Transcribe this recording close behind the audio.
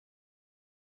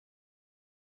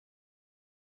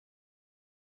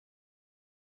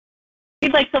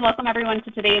We'd like to welcome everyone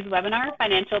to today's webinar,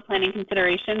 Financial Planning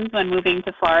Considerations when Moving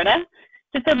to Florida.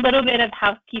 Just a little bit of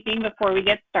housekeeping before we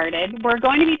get started. We're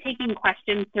going to be taking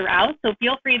questions throughout, so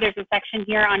feel free, there's a section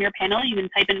here on your panel. You can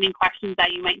type in any questions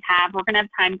that you might have. We're going to have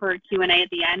time for a Q&A at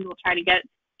the end. We'll try to get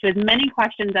to as many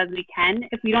questions as we can.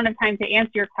 If we don't have time to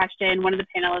answer your question, one of the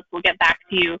panelists will get back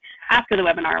to you after the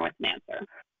webinar with an answer.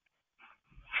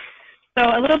 So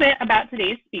a little bit about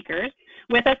today's speakers.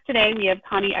 With us today, we have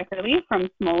Connie Eckerly from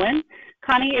Smolin.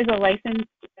 Connie is a licensed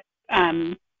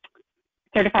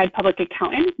certified public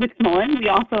accountant with Smolin. We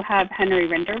also have Henry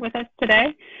Rinder with us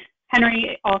today.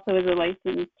 Henry also is a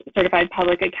licensed certified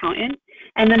public accountant.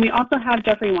 And then we also have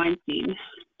Jeffrey Weinstein.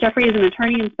 Jeffrey is an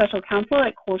attorney and special counsel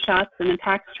at Colshots in the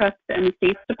Tax Trust and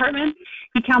Estates Department.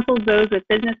 He counsels those with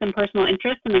business and personal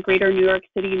interests in the greater New York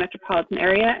City metropolitan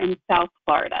area and South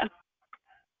Florida.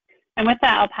 And with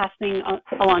that, I'll pass things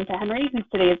along to Henry, who's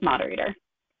today's moderator.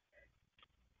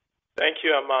 Thank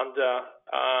you, Amanda.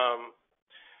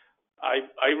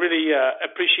 I really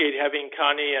appreciate having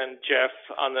Connie and Jeff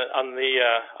on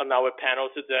our panel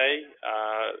today.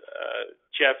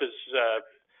 Jeff is a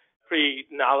pretty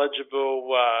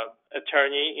knowledgeable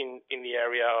attorney in the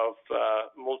area of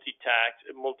multi-tax,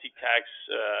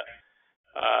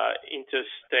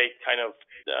 interstate kind of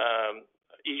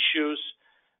issues.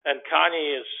 And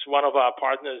Connie is one of our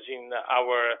partners in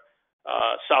our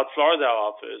South Florida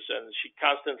office, and she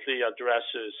constantly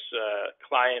addresses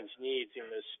clients' needs in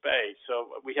this space.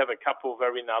 So we have a couple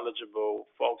very knowledgeable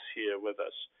folks here with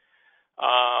us.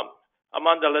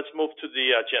 Amanda, let's move to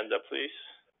the agenda, please.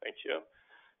 Thank you.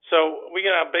 So we're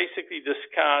going to basically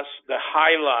discuss the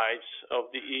highlights of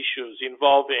the issues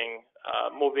involving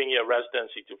moving your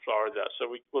residency to Florida. So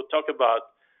we'll talk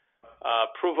about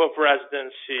proof of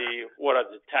residency, what are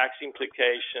the tax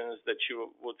implications that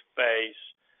you would face.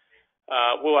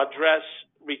 We'll address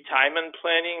retirement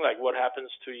planning, like what happens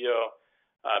to your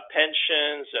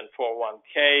pensions and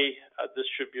 401k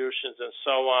distributions and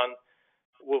so on.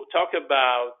 We'll talk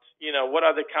about, what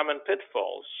are the common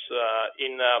pitfalls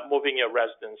in moving your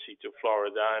residency to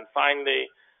Florida. And finally,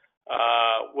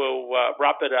 we'll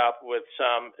wrap it up with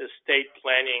some estate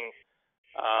planning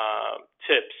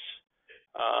tips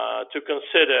to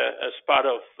consider as part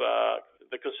of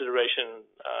the consideration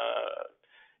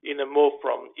in a move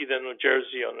from either New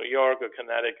Jersey or New York or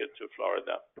Connecticut to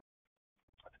Florida.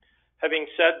 Having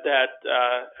said that,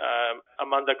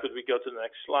 Amanda, could we go to the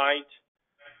next slide?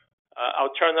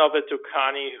 I'll turn over to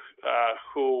Connie,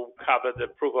 who covered the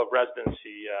proof of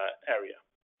residency area.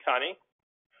 Connie?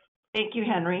 Thank you,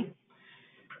 Henry.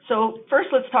 So first,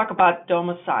 let's talk about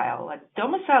domicile. A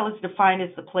domicile is defined as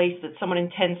the place that someone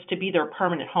intends to be their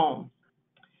permanent home.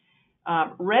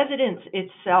 Residence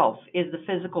itself is the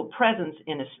physical presence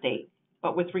in a state,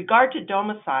 but with regard to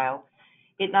domicile,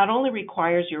 it not only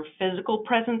requires your physical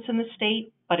presence in the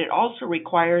state, but it also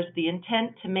requires the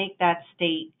intent to make that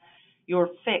state your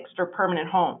fixed or permanent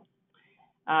home.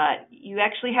 You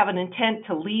actually have an intent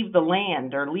to leave the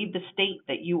land or leave the state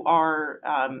that you are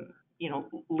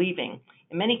leaving.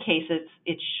 In many cases,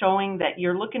 it's showing that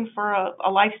you're looking for a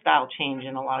lifestyle change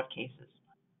in a lot of cases.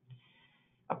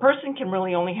 A person can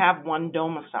really only have one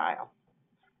domicile.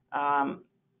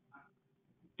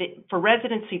 For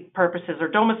residency purposes or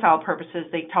domicile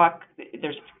purposes,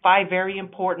 there's 5 very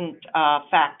important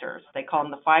factors. They call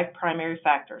them the 5 primary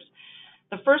factors.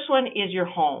 The first one is your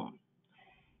home.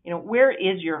 Where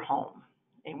is your home?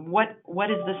 And what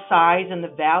is the size and the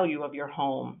value of your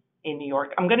home in New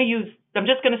York? I'm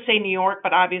just going to say New York,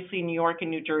 but obviously New York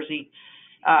and New Jersey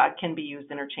can be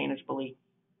used interchangeably.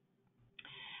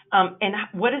 And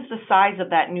what is the size of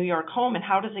that New York home, and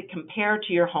how does it compare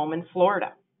to your home in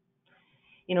Florida?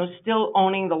 Still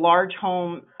owning the large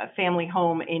home, family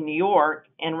home in New York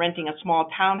and renting a small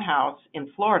townhouse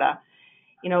in Florida,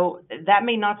 that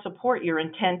may not support your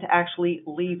intent to actually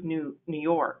leave New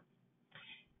York.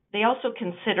 They also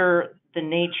consider the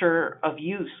nature of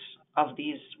use of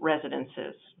these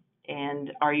residences.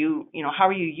 And how are you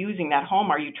using that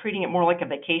home? Are you treating it more like a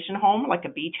vacation home, like a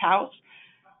beach house?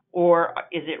 Or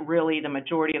is it really the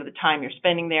majority of the time you're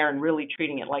spending there and really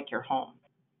treating it like your home?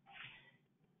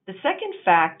 The second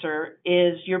factor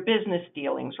is your business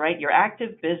dealings, right? Your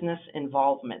active business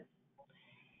involvement.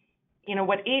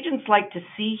 What agents like to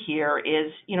see here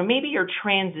is, maybe you're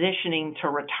transitioning to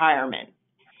retirement.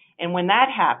 And when that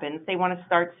happens, they want to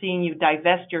start seeing you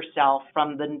divest yourself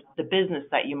from the business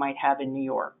that you might have in New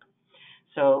York.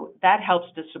 So that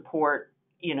helps to support,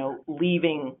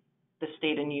 leaving the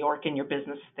state of New York and your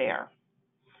business there.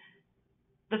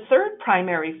 The third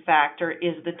primary factor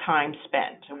is the time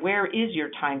spent. Where is your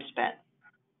time spent?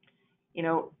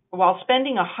 While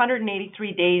spending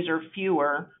 183 days or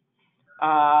fewer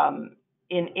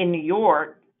in New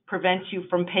York prevents you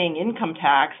from paying income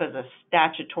tax as a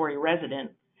statutory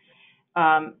resident.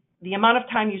 The amount of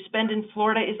time you spend in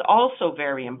Florida is also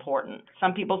very important.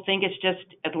 Some people think it's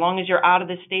just as long as you're out of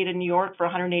the state of New York for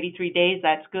 183 days,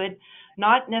 that's good.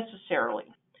 Not necessarily.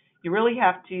 You really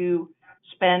have to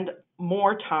spend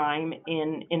more time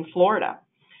in Florida.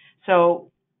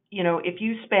 So, if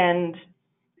you spend,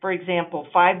 for example,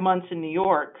 5 months in New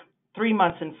York, 3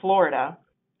 months in Florida,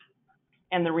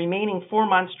 and the remaining 4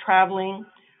 months traveling,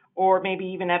 or maybe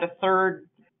even at a third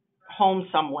home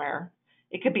somewhere,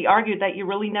 it could be argued that you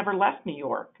really never left New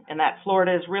York and that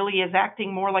Florida is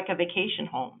acting more like a vacation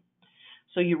home.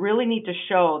 So you really need to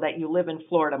show that you live in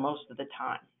Florida most of the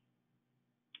time.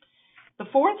 The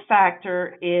fourth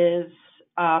factor is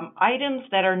items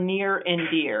that are near and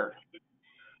dear.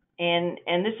 And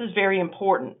this is very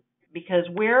important because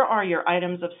where are your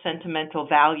items of sentimental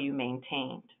value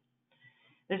maintained?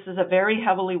 This is a very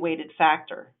heavily weighted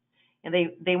factor. And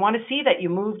they want to see that you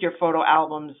moved your photo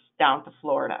albums down to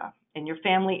Florida and your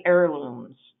family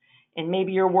heirlooms and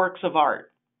maybe your works of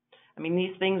art. I mean,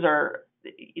 these things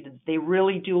they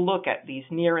really do look at these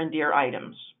near and dear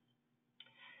items.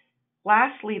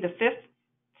 Lastly, the fifth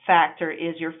factor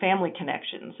is your family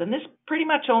connections. And this pretty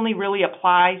much only really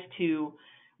applies to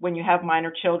when you have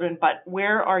minor children, but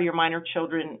where are your minor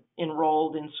children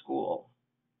enrolled in school?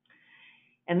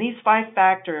 And these 5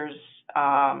 factors,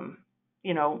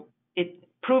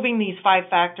 proving these 5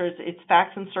 factors, it's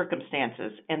facts and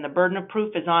circumstances, and the burden of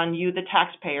proof is on you, the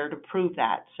taxpayer, to prove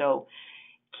that. So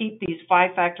keep these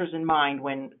 5 factors in mind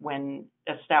when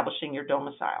establishing your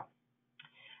domicile.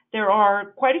 There are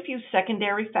quite a few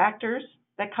secondary factors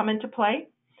that come into play,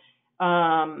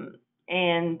 and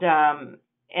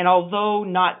although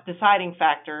not deciding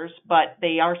factors, but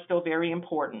they are still very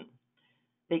important.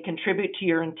 They contribute to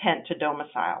your intent to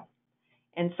domicile.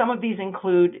 And some of these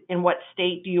include: in what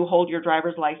state do you hold your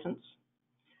driver's license?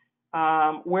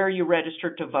 Where are you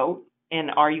registered to vote? And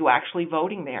are you actually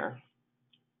voting there?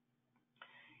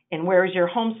 And where is your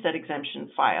homestead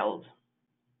exemption filed?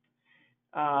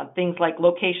 Things like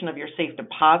location of your safe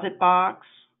deposit box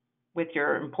with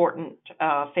your important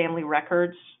family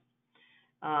records.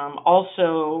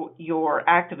 Also, your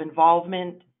active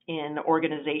involvement in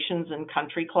organizations and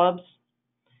country clubs.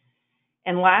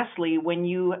 And lastly, when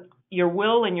your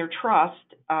will and your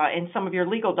trust and some of your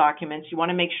legal documents, you want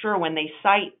to make sure when they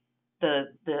cite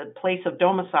the place of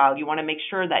domicile, you want to make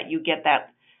sure that you get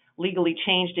that legally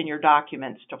changed in your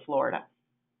documents to Florida.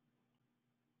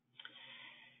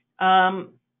 I'm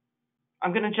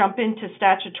going to jump into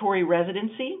statutory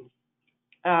residency.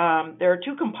 There are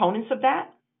 2 components of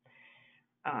that.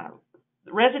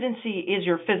 Residency is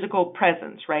your physical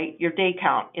presence, right? Your day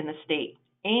count in the state.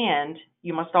 And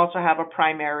you must also have a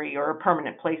primary or a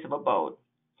permanent place of abode.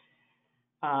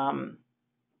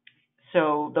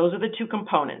 So those are the 2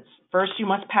 components. First, you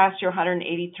must pass your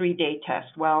 183-day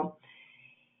test. Well,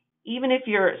 even if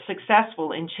you're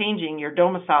successful in changing your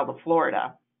domicile to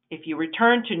Florida, if you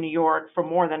return to New York for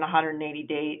more than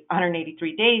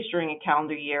 183 days during a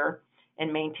calendar year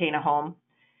and maintain a home,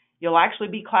 you'll actually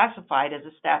be classified as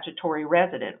a statutory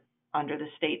resident under the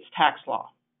state's tax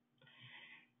law.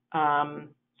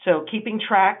 So keeping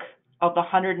track of the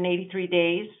 183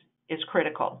 days is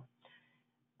critical.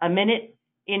 A minute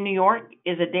in New York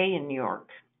is a day in New York.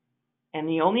 And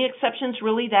the only exceptions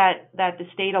really that the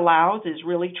state allows is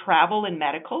really travel and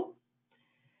medical.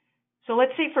 So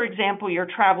let's say, for example, you're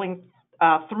traveling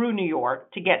through New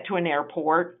York to get to an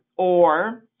airport,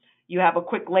 or you have a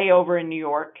quick layover in New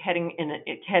York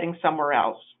heading somewhere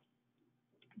else.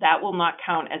 That will not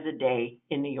count as a day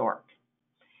in New York.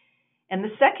 And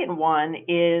the second one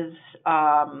is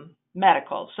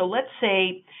medical. So let's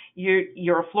say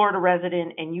you're a Florida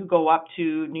resident and you go up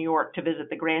to New York to visit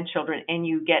the grandchildren and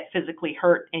you get physically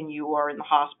hurt and you are in the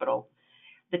hospital.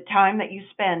 The time that you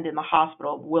spend in the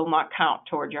hospital will not count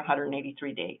toward your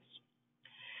 183 days.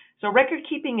 So record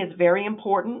keeping is very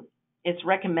important. It's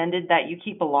recommended that you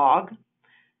keep a log.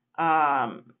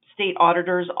 State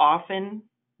auditors often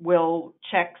will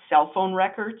check cell phone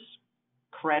records,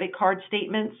 credit card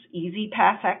statements, easy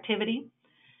pass activity.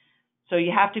 So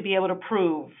you have to be able to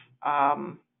prove,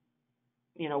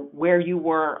 where you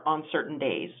were on certain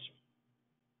days.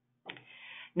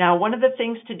 Now, one of the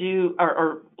things to do,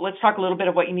 or let's talk a little bit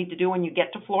of what you need to do when you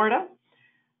get to Florida.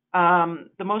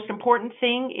 The most important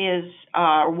thing is,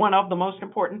 one of the most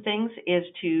important things is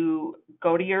to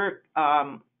go to your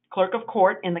clerk of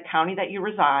court in the county that you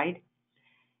reside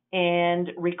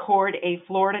and record a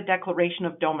Florida declaration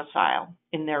of domicile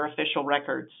in their official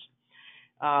records,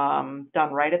 done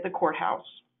right at the courthouse.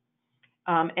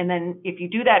 And then if you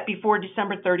do that before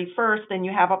December 31st, then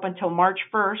you have up until March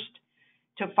 1st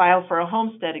to file for a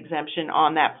homestead exemption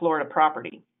on that Florida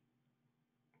property.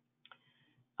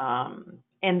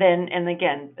 And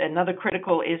again, another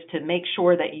critical is to make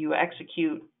sure that you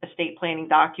execute estate planning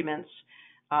documents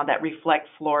that reflect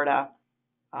Florida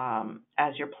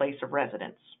as your place of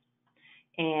residence.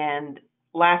 And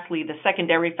lastly, the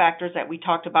secondary factors that we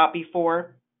talked about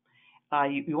before,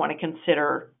 you want to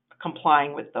consider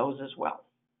complying with those as well.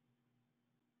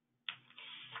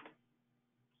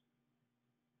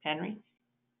 Henry?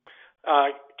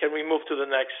 Can we move to the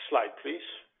next slide, please?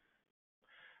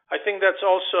 I think that's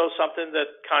also something that,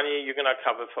 Connie, you're going to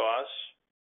cover for us.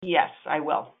 Yes, I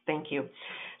will. Thank you.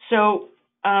 So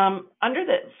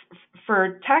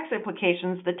for tax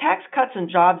implications, the Tax Cuts and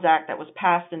Jobs Act that was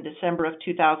passed in December of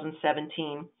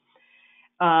 2017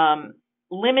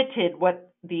 limited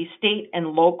what the state and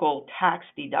local tax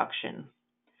deduction.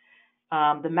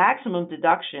 The maximum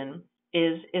deduction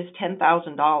is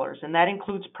 $10,000, and that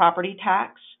includes property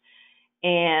tax.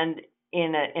 And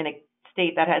in a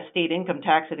state that has state income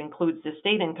tax, it includes the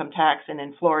state income tax, and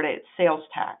in Florida, it's sales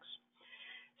tax.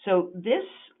 So this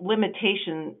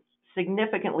limitation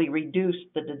significantly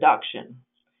reduced the deduction,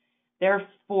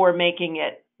 therefore making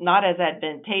it not as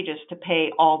advantageous to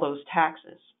pay all those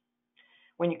taxes.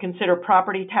 When you consider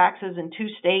property taxes in two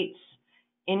states,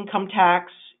 income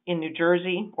tax in New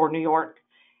Jersey or New York,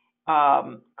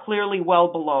 clearly well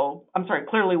above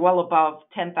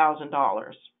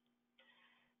 $10,000.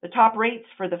 The top rates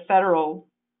for the federal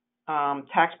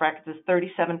tax brackets is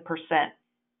 37%.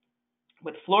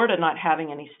 With Florida not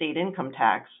having any state income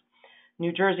tax,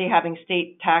 New Jersey having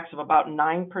state tax of about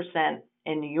 9%,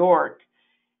 and New York,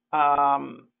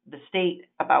 the state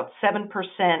about 7%,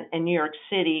 and New York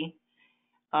City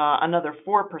another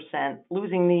 4%.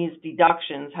 Losing these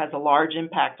deductions has a large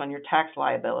impact on your tax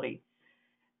liability.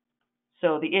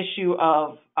 So the issue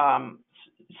of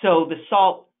the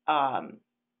SALT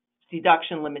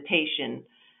deduction limitation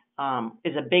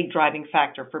is a big driving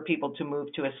factor for people to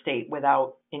move to a state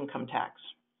without income tax.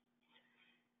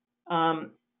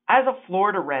 As a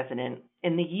Florida resident,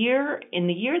 in the year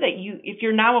that if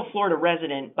you're now a Florida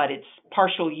resident, but it's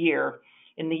partial year,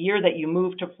 in the year that you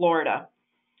move to Florida,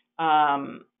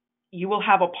 you will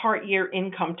have a part year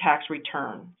income tax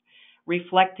return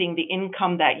reflecting the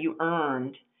income that you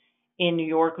earned in New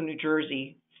York or New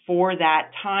Jersey for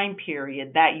that time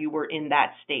period that you were in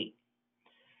that state.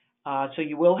 So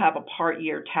you will have a part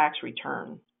year tax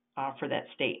return for that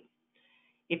state.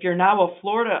 If you're now a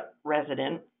Florida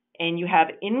resident and you have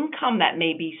income that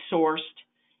may be sourced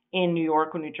in New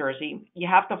York or New Jersey, you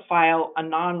have to file a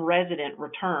non-resident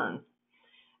return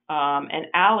and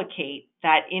allocate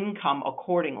that income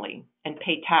accordingly and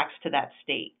pay tax to that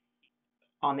state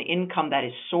on the income that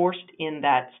is sourced in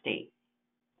that state.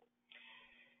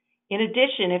 In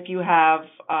addition, if you're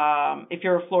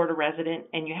a Florida resident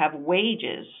and you have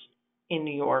wages in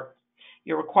New York,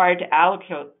 you're required to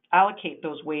allocate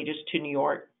those wages to New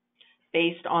York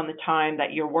based on the time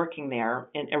that you're working there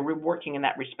and working in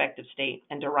that respective state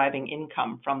and deriving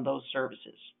income from those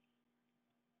services.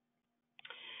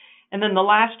 And then the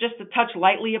last, just to touch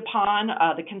lightly upon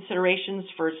the considerations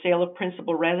for sale of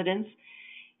principal residence.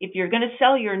 If you're going to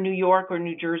sell your New York or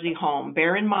New Jersey home,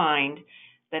 bear in mind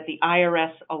that the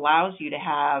IRS allows you to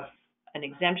have an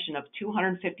exemption of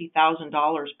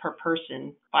 $250,000 per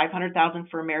person, $500,000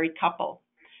 for a married couple.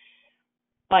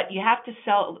 But you have to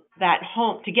sell that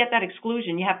home. To get that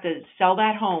exclusion, you have to sell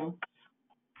that home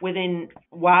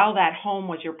while that home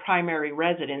was your primary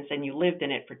residence and you lived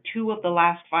in it for 2 of the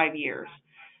last 5 years.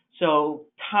 So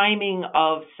timing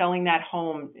of selling that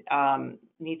home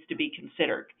needs to be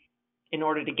considered in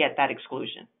order to get that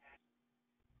exclusion.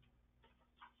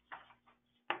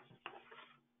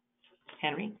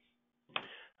 Henry?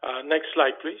 Next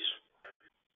slide, please.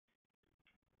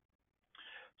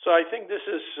 So I think this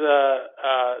is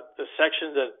the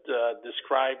section that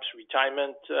describes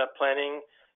retirement planning.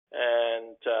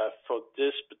 And for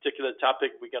this particular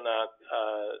topic, we're going to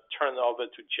turn over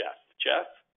to Jeff. Jeff?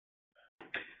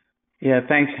 Yeah,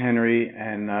 thanks, Henry.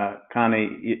 And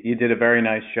Connie, you did a very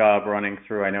nice job running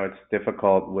through. I know it's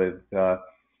difficult with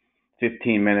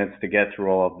 15 minutes to get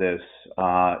through all of this.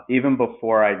 Even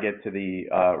before I get to the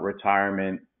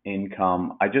retirement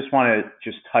income, I just want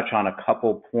to touch on a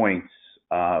couple points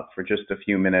for just a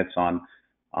few minutes on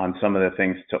some of the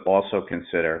things to also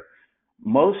consider.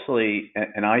 Mostly,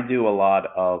 and I do a lot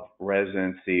of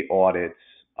residency audits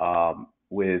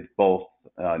with both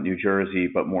New Jersey,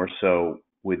 but more so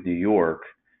with New York.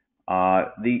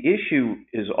 The issue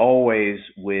is always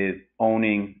with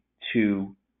owning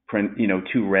two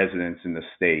residents in the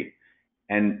state.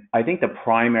 And I think the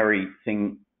primary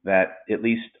thing that at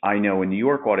least I know in New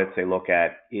York audits they look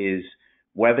at is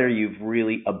whether you've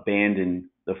really abandoned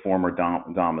the former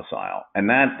domicile. And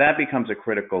that becomes a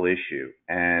critical issue.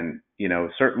 And,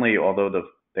 certainly although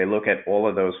they look at all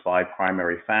of those 5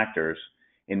 primary factors,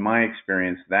 in my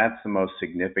experience, that's the most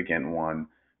significant one,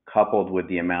 coupled with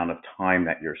the amount of time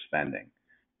that you're spending.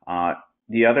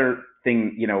 The other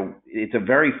thing, it's a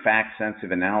very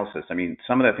fact-sensitive analysis. I mean,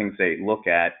 some of the things they look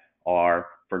at are,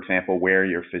 for example, where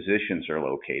your physicians are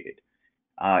located.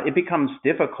 It becomes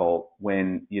difficult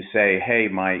when you say, hey,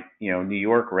 my New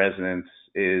York residence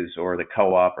or the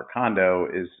co-op or condo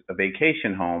is a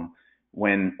vacation home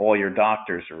when all your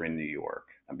doctors are in New York,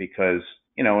 because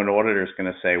an auditor is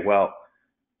going to say, well,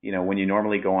 when you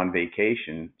normally go on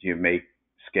vacation, do you make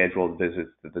scheduled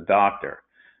visits to the doctor?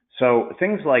 So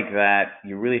things like that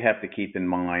you really have to keep in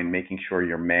mind, making sure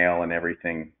your mail and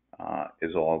everything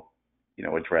is all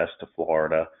addressed to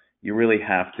Florida. You really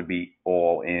have to be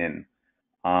all in.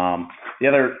 The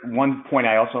other one point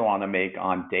I also want to make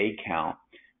on day count,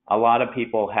 a lot of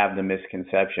people have the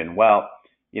misconception, well,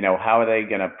 how are they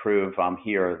going to prove I'm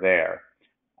here or there?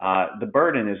 The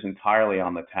burden is entirely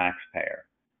on the taxpayer.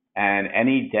 And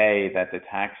any day that the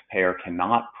taxpayer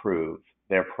cannot prove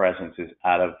their presence is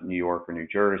out of New York or New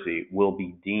Jersey will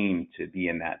be deemed to be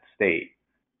in that state.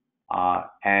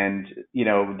 And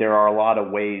there are a lot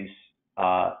of ways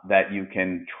that you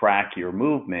can track your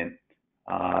movement.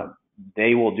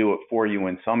 They will do it for you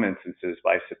in some instances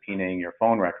by subpoenaing your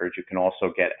phone records. You can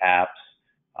also get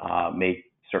apps, make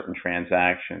certain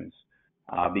transactions.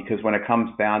 Because when it comes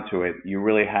down to it, you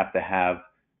really have to have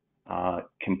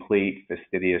complete,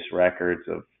 fastidious records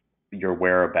of your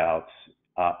whereabouts,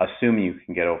 assuming you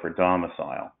can get over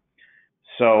domicile.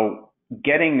 So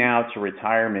getting now to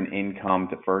retirement income,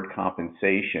 deferred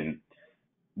compensation,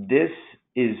 this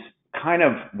is kind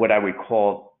of what I would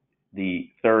call the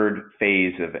third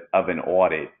phase of an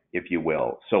audit, if you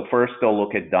will. So first they'll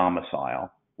look at domicile,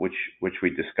 which we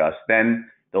discussed. Then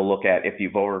they'll look at if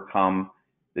you've overcome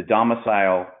the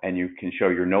domicile and you can show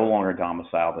you're no longer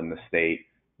domiciled in the state.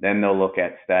 Then they'll look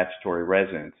at statutory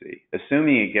residency.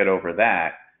 Assuming you get over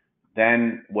that,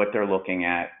 then what they're looking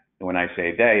at, when I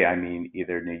say they, I mean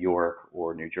either New York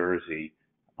or New Jersey,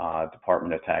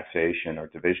 Department of Taxation or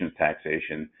Division of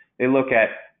Taxation. They look at,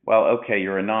 well, okay,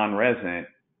 you're a non-resident,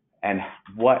 and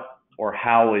what or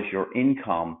how is your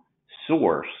income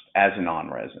sourced as a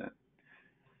non-resident?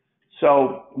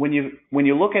 So when you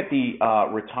look at the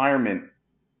retirement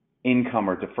income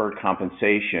or deferred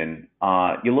compensation,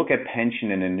 you look at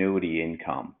pension and annuity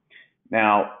income.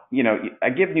 Now, I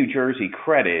give New Jersey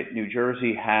credit. New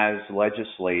Jersey has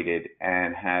legislated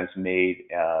and has made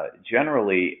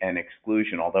generally an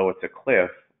exclusion, although it's a cliff,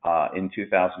 in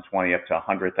 2020 up to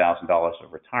 $100,000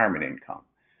 of retirement income.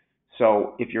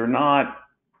 So if you're not,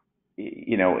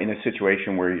 in a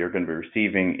situation where you're going to be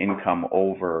receiving income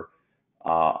over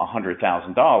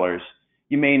 $100,000,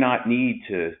 you may not need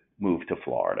to move to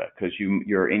Florida because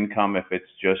your income, if it's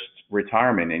just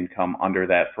retirement income under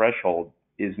that threshold,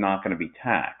 is not going to be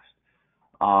taxed.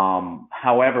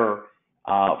 However,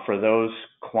 for those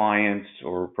clients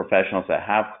or professionals that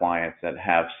have clients that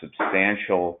have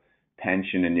substantial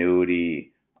pension,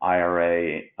 annuity,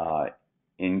 IRA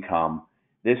income,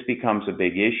 this becomes a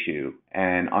big issue.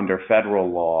 And under federal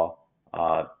law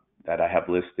that I have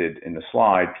listed in the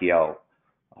slide, PL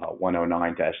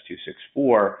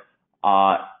 109-264,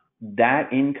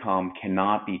 that income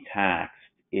cannot be taxed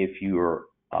if you're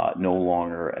no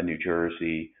longer a New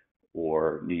Jersey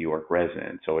or New York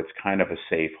resident. So it's kind of a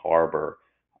safe harbor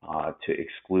to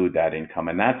exclude that income.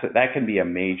 And that can be a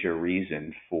major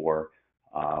reason for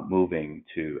moving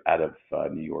out of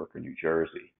New York or New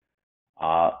Jersey.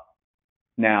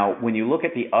 Now, when you look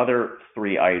at the other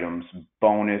three items,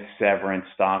 bonus, severance,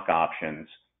 stock options,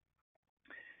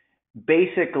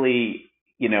 basically,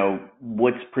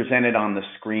 what's presented on the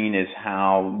screen is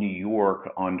how New York,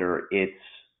 under its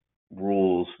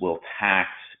rules, will tax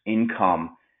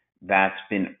income that's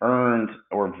been earned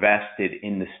or vested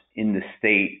in the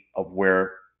state of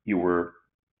where you were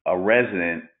a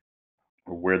resident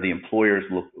or where the employer is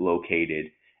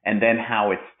located, and then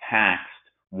how it's taxed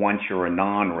once you're a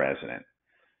non-resident.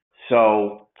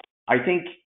 So I think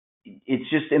it's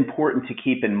just important to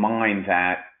keep in mind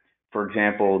that, for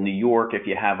example, New York, if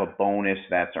you have a bonus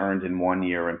that's earned in one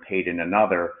year and paid in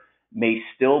another, may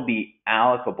still be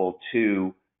allocable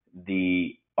to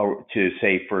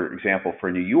say, for example,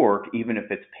 for New York, even if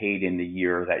it's paid in the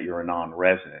year that you're a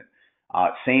non-resident.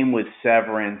 Same with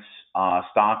severance,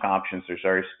 stock options. There's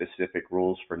very specific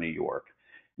rules for New York.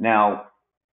 Now,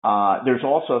 There's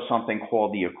also something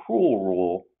called the accrual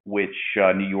rule, which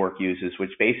New York uses,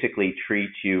 which basically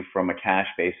treats you from a cash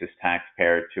basis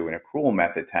taxpayer to an accrual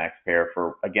method taxpayer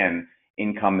for, again,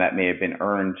 income that may have been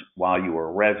earned while you were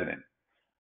a resident.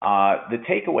 The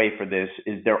takeaway for this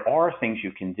is there are things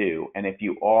you can do, and if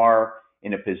you are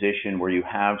in a position where you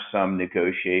have some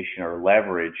negotiation or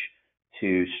leverage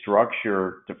to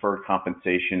structure deferred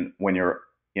compensation when you're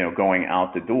going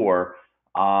out the door,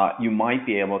 you might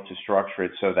be able to structure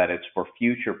it so that it's for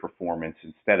future performance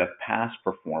instead of past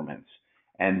performance,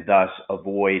 and thus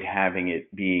avoid having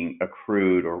it being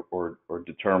accrued or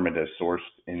determined as sourced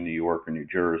in New York or New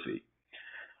Jersey.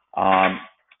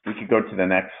 We could go to the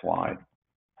next slide.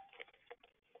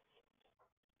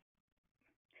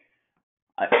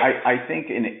 I think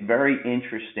very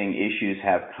interesting issues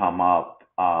have come up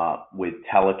with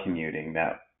telecommuting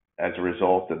that as a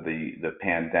result of the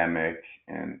pandemic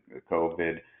and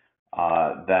COVID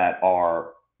that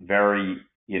are very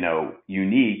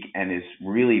unique and is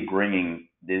really bringing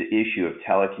the issue of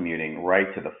telecommuting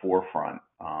right to the forefront.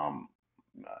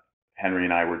 Henry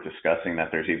and I were discussing that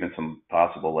there's even some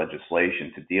possible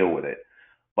legislation to deal with it.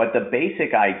 But the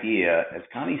basic idea, as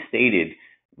Connie stated,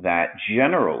 that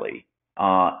generally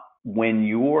when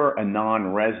you're a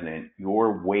non-resident,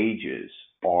 your wages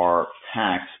are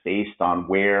taxed based on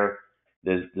where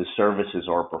the services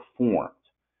are performed.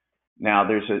 Now,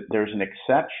 there's an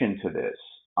exception to this,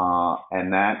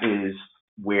 and that is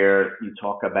where you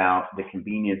talk about the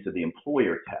convenience of the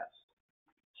employer test.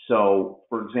 So,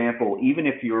 for example, even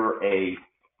if you're a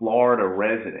Florida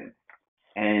resident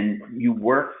and you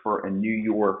work for a New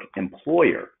York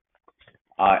employer,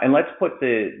 and let's put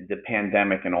the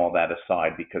pandemic and all that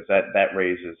aside, because that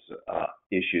raises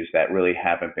issues that really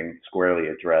haven't been squarely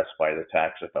addressed by the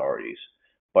tax authorities.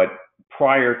 But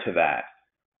prior to that,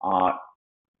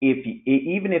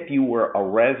 even if you were a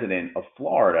resident of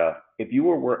Florida, if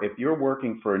you're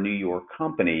working for a New York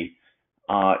company,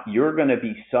 you're going to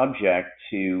be subject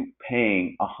to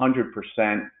paying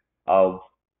 100% of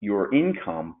your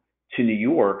income to New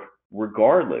York,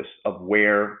 regardless of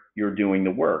where you're doing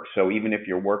the work. So even if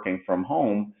you're working from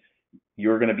home,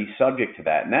 you're going to be subject to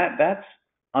that. And that's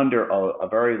under a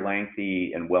very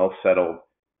lengthy and well-settled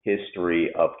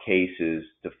history of cases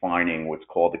defining what's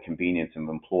called the convenience of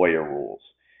employer rules.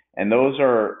 And those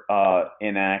are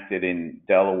enacted in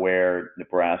Delaware,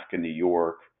 Nebraska, New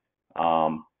York,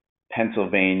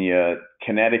 Pennsylvania,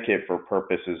 Connecticut for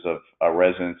purposes of a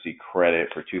residency credit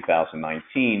for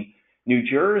 2019. New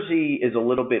Jersey is a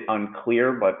little bit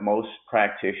unclear, but most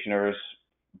practitioners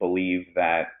believe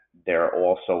that they're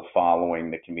also following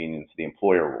the convenience of the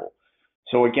employer rule.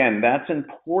 So again, that's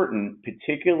important,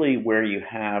 particularly where you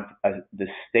have the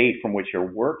state from which you're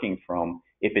working from,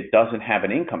 if it doesn't have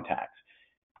an income tax.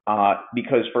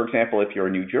 Because, for example, if you're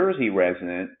a New Jersey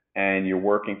resident and you're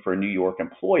working for a New York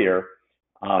employer,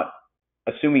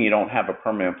 assuming you don't have a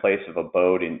permanent place of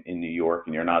abode in New York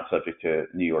and you're not subject to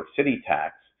New York City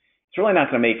tax, it's really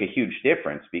not going to make a huge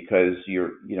difference because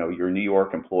your New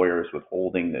York employer is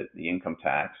withholding the income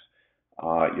tax.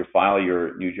 You file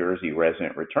your New Jersey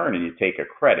resident return and you take a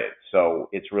credit. So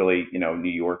it's really, New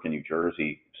York and New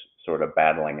Jersey sort of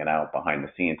battling it out behind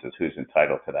the scenes as who's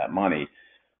entitled to that money.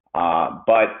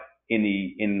 But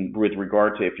with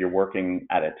regard to if you're working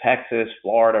out of Texas,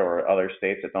 Florida, or other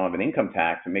states that don't have an income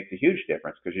tax, it makes a huge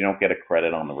difference because you don't get a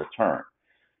credit on the return.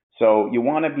 So you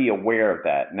want to be aware of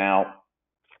that. Now,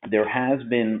 there has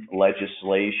been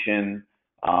legislation,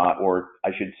 or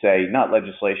I should say not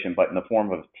legislation, but in the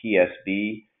form of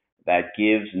TSB that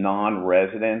gives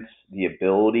non-residents the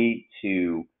ability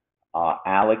to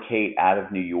allocate out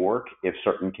of New York if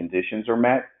certain conditions are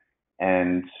met.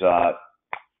 And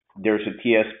there's a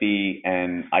TSB,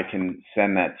 and I can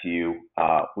send that to you.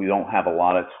 We don't have a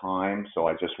lot of time, so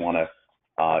I just want to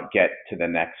get to the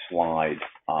next slide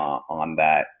on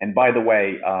that. And by the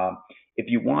way, if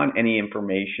you want any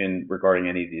information regarding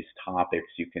any of these topics,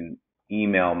 you can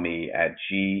email me at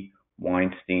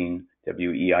gweinstein,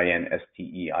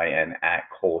 WEINSTEIN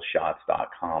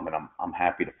 @coleshots.com, and I'm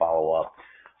happy to follow up.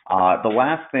 The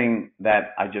last thing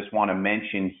that I just want to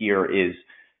mention here is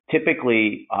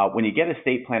typically when you get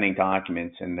estate planning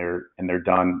documents and they're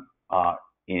done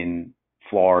in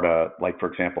Florida, like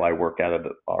for example, I work out of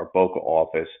our Boca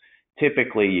office.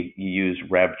 Typically, you use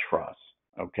Rev Trust.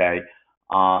 Okay.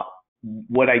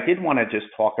 What I did want to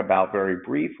just talk about very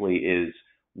briefly is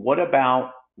what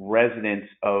about residents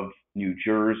of New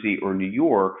Jersey or New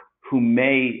York who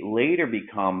may later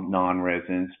become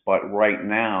non-residents, but right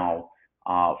now,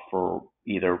 for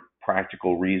either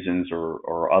practical reasons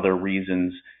or other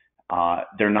reasons,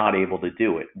 they're not able to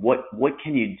do it. What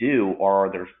can you do, or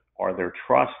are there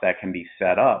trusts that can be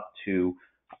set up to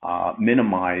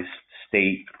minimize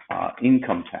state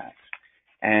income tax.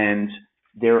 And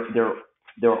there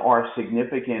are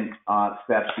significant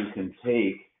steps you can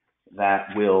take that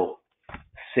will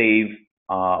save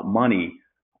money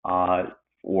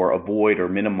or avoid or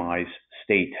minimize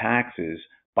state taxes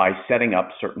by setting up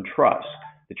certain trusts.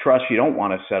 The trusts you don't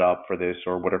want to set up for this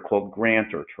are what are called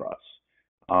grantor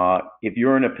trusts. If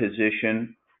you're in a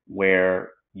position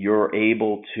where you're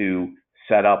able to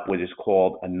set up what is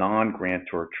called a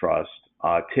non-grantor trust,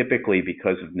 typically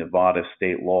because of Nevada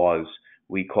state laws,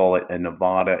 we call it a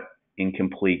Nevada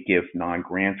Incomplete Gift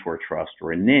Non-Grantor Trust,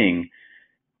 or a NING.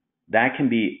 That can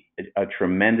be a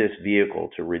tremendous vehicle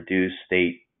to reduce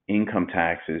state income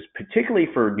taxes, particularly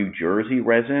for New Jersey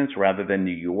residents rather than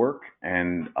New York.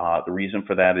 And the reason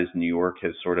for that is New York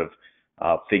has sort of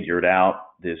figured out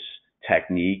this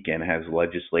technique and has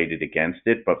legislated against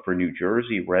it. But for New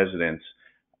Jersey residents,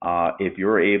 if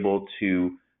you're able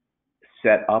to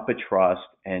set up a trust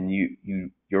and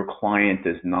your client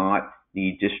does not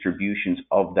need distributions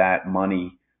of that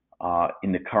money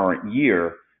in the current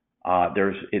year,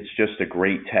 it's just a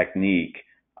great technique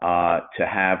to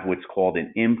have what's called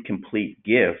an incomplete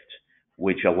gift,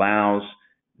 which allows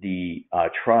the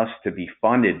trust to be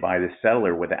funded by the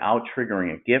settler without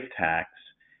triggering a gift tax,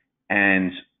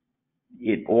 and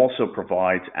it also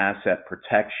provides asset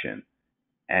protection,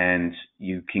 and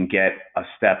you can get a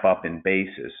step up in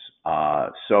basis.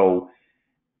 So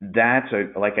that's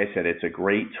like I said, it's a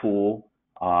great tool.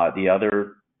 The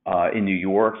other in New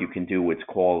York, you can do what's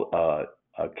called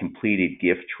a completed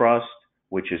gift trust,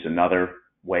 which is another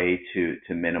way to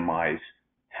minimize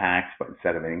tax, but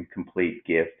instead of an incomplete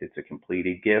gift, it's a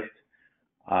completed gift.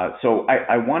 So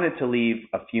I wanted to leave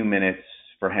a few minutes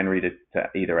for Henry to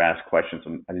either ask questions.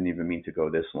 I didn't even mean to go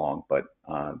this long, but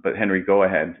Henry, go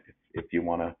ahead if you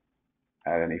want to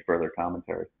add any further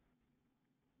commentary.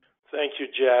 Thank you,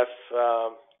 Jeff.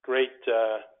 Great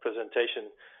presentation.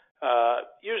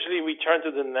 Usually we turn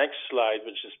to the next slide,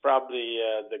 which is probably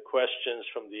the questions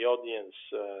from the audience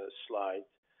slide.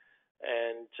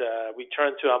 And we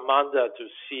turn to Amanda to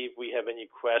see if we have any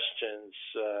questions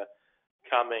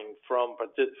coming from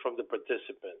the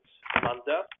participants.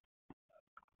 Amanda?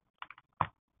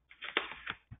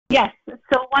 Yes.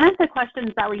 So one of the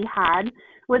questions that we had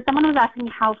was someone was asking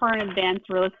how far in advance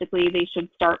realistically they should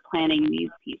start planning these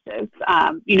pieces,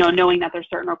 knowing that there's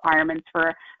certain requirements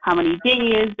for how many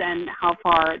days and how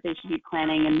far they should be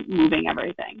planning and moving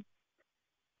everything.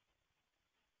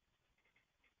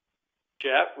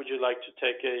 Jeff, would you like to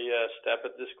take a step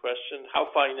at this question? How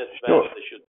far in advance Sure. they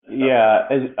should? Yeah,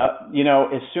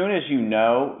 as soon as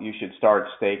you should start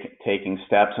taking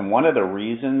steps. And one of the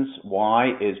reasons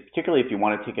why is, particularly if you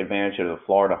want to take advantage of the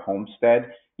Florida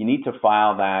homestead, you need to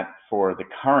file that for the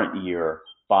current year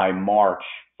by March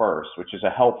 1st, which is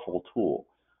a helpful tool.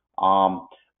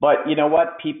 But you know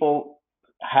what? People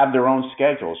have their own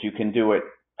schedules. You can do it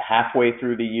halfway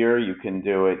through the year. You can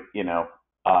do it,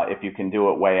 if you can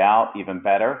do it way out, even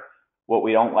better. What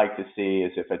we don't like to see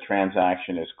is if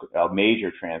a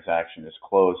major transaction is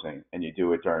closing and you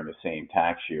do it during the same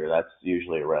tax year, that's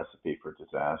usually a recipe for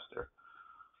disaster.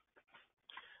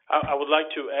 I would like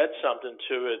to add something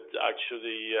to it.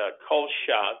 Actually, Call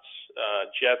Shots,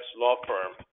 Jeff's law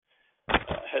firm,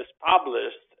 has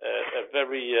published a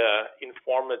very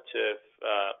informative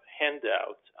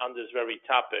handout on this very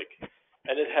topic,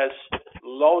 and it has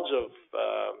loads of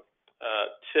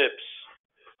tips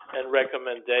and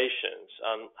recommendations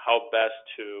on how best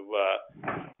to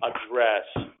address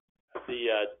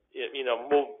the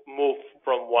move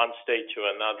from one state to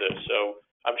another. So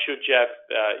I'm sure, Jeff,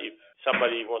 if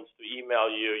somebody wants to email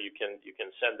you, you can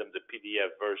send them the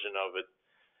PDF version of it.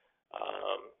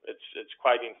 It's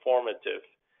quite informative.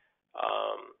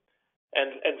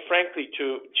 And frankly,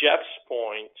 to Jeff's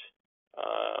point,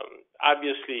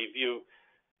 obviously,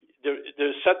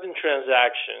 there's certain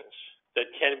transactions that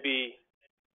can be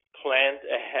planned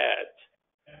ahead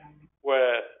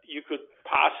where you could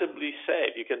possibly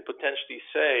save. You can potentially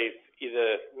save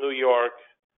either New York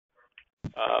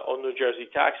or New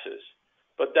Jersey taxes,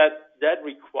 but that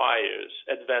requires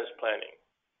advanced planning.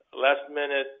 Last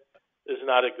minute is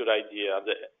not a good idea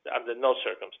under no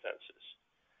circumstances.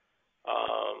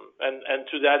 And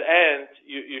to that end,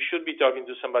 you should be talking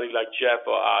to somebody like Jeff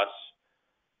or us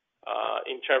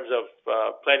in terms of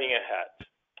planning ahead.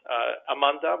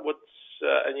 Amanda, what's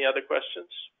any other questions?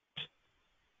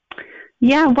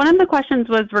 Yeah, one of the questions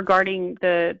was regarding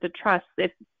the trust.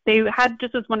 If they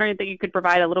was wondering if you could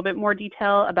provide a little bit more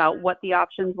detail about what the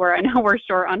options were. I know we're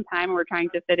short on time and we're trying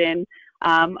to fit in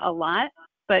a lot,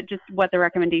 but just what the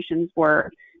recommendations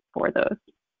were for those.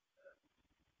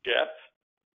 Jeff?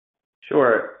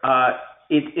 Sure.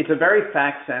 It's a very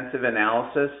fact-sensitive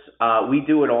analysis. We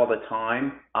do it all the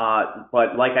time.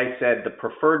 But like I said, the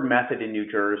preferred method in New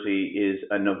Jersey is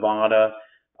a Nevada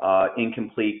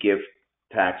incomplete gift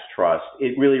tax trust.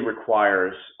 It really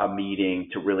requires a meeting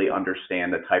to really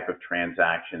understand the type of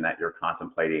transaction that you're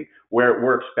contemplating. Where it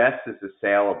works best is the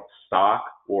sale of stock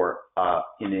or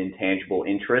an intangible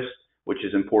interest, which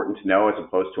is important to know as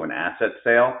opposed to an asset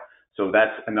sale. So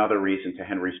that's another reason, to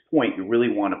Henry's point, you really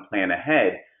want to plan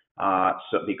ahead,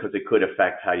 because it could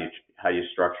affect how you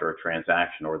structure a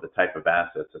transaction or the type of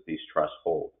assets that these trusts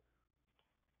hold.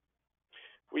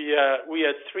 We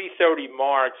had 3:30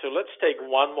 mark, so let's take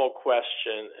one more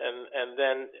question, and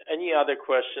then any other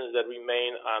questions that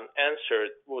remain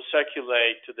unanswered will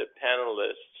circulate to the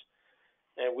panelists,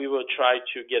 and we will try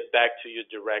to get back to you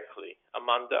directly.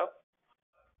 Amanda?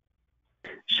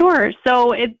 Sure.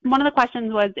 So one of the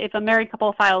questions was, if a married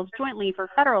couple files jointly for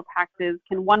federal taxes,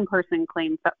 can one person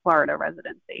claim Florida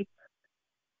residency?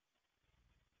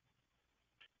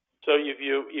 So if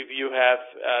you have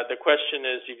the question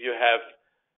is, if you have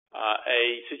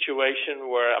a situation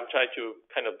where, I'm trying to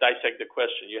kind of dissect the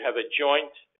question, you have a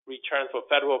joint return for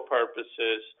federal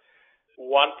purposes,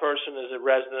 one person is a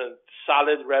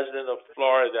solid resident of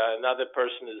Florida, another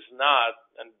person is not,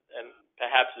 and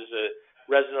perhaps is a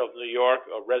resident of New York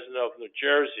or resident of New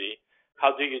Jersey,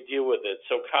 how do you deal with it?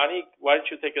 So Connie, why don't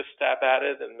you take a stab at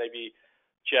it, and maybe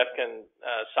Jeff can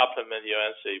supplement your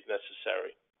answer if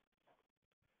necessary.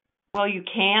 Well, you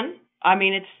can. I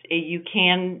mean, you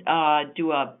can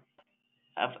do a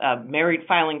married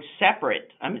filing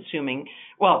separate, I'm assuming.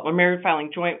 Well, a married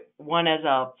filing joint, one as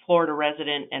a Florida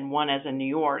resident and one as a New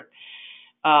York.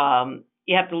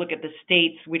 You have to look at the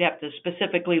states. We'd have to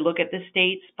specifically look at the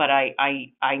states, but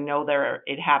I know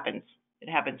it happens. It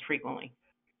happens frequently.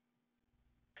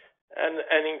 And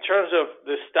in terms of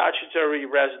the statutory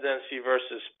residency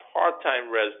versus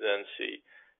part-time residency,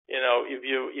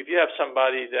 if you have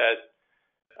somebody that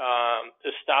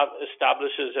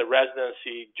establishes a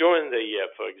residency during the year,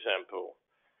 for example,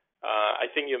 I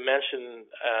think you mentioned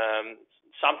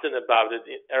something about it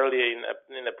earlier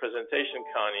in the presentation,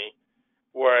 Connie,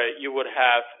 where you would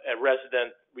have a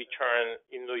resident return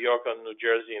in New York or New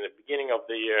Jersey in the beginning of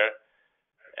the year,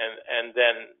 and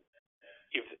then,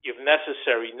 if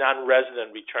necessary,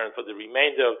 non-resident return for the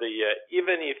remainder of the year,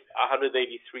 even if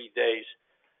 183 days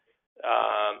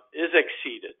is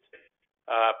exceeded,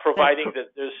 providing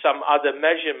that there's some other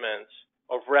measurements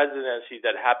of residency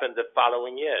that happened the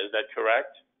following year. Is that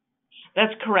correct?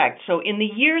 That's correct. So in the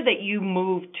year that you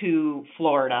move to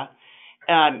Florida,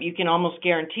 you can almost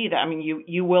guarantee that. I mean,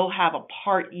 you will have a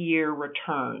part year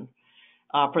return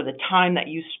for the time that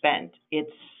you spent.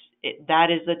 That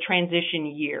is the transition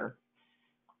year,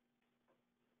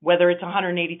 whether it's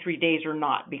 183 days or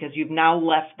not, because you've now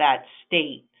left that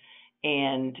state,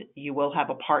 and you will have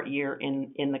a part year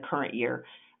in the current year.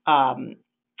 And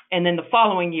then the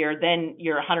following year, then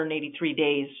your 183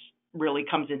 days really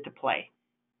comes into play.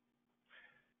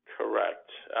 Correct.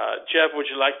 Jeff, would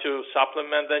you like to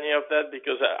supplement any of that?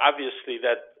 Because obviously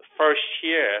that first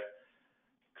year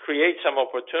creates some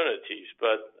opportunities,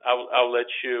 but I'll let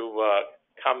you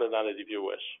comment on it if you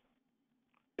wish.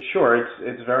 Sure,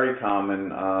 it's very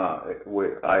common.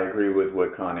 I agree with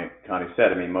what Connie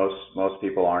said. I mean, most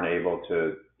people aren't able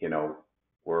to,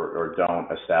 or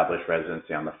don't establish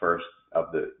residency on the first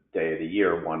of the day of the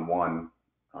year, 1/1.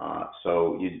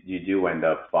 So you do end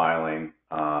up filing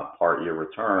part year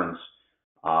returns.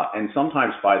 And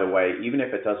sometimes, by the way, even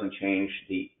if it doesn't change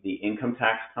the income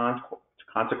tax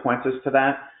consequences to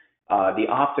that, the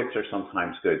optics are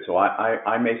sometimes good. So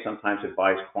I may sometimes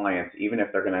advise clients, even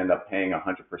if they're going to end up paying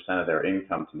 100% of their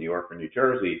income to New York or New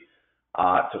Jersey,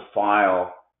 to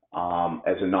file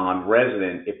as a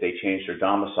non-resident if they change their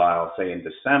domicile, say in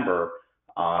December.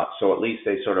 So at least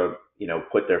they sort of,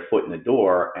 put their foot in the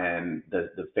door, and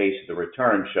the face of the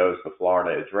return shows the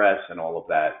Florida address and all of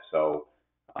that. So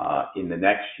in the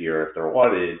next year, if they're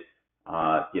audited,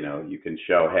 you can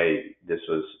show, hey, this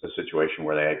was a situation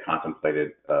where they had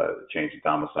contemplated change of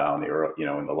domicile in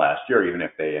the last year, even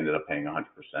if they ended up paying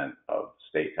 100% of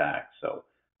state tax. So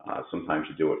sometimes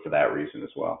you do it for that reason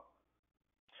as well.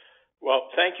 Well,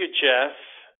 thank you, Jeff,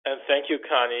 and thank you,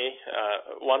 Connie.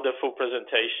 Wonderful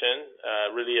presentation.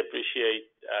 Really appreciate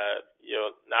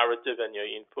your narrative and your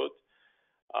input.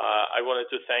 I wanted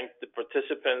to thank the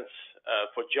participants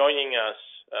for joining us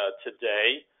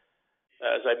today.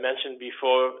 As I mentioned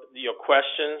before, your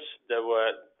questions that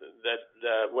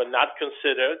were not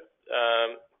considered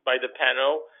by the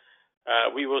panel,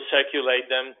 we will circulate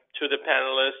them to the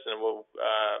panelists, and we'll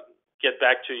get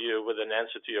back to you with an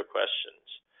answer to your questions.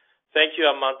 Thank you,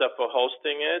 Amanda, for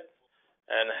hosting it,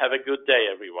 and have a good day,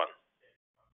 everyone.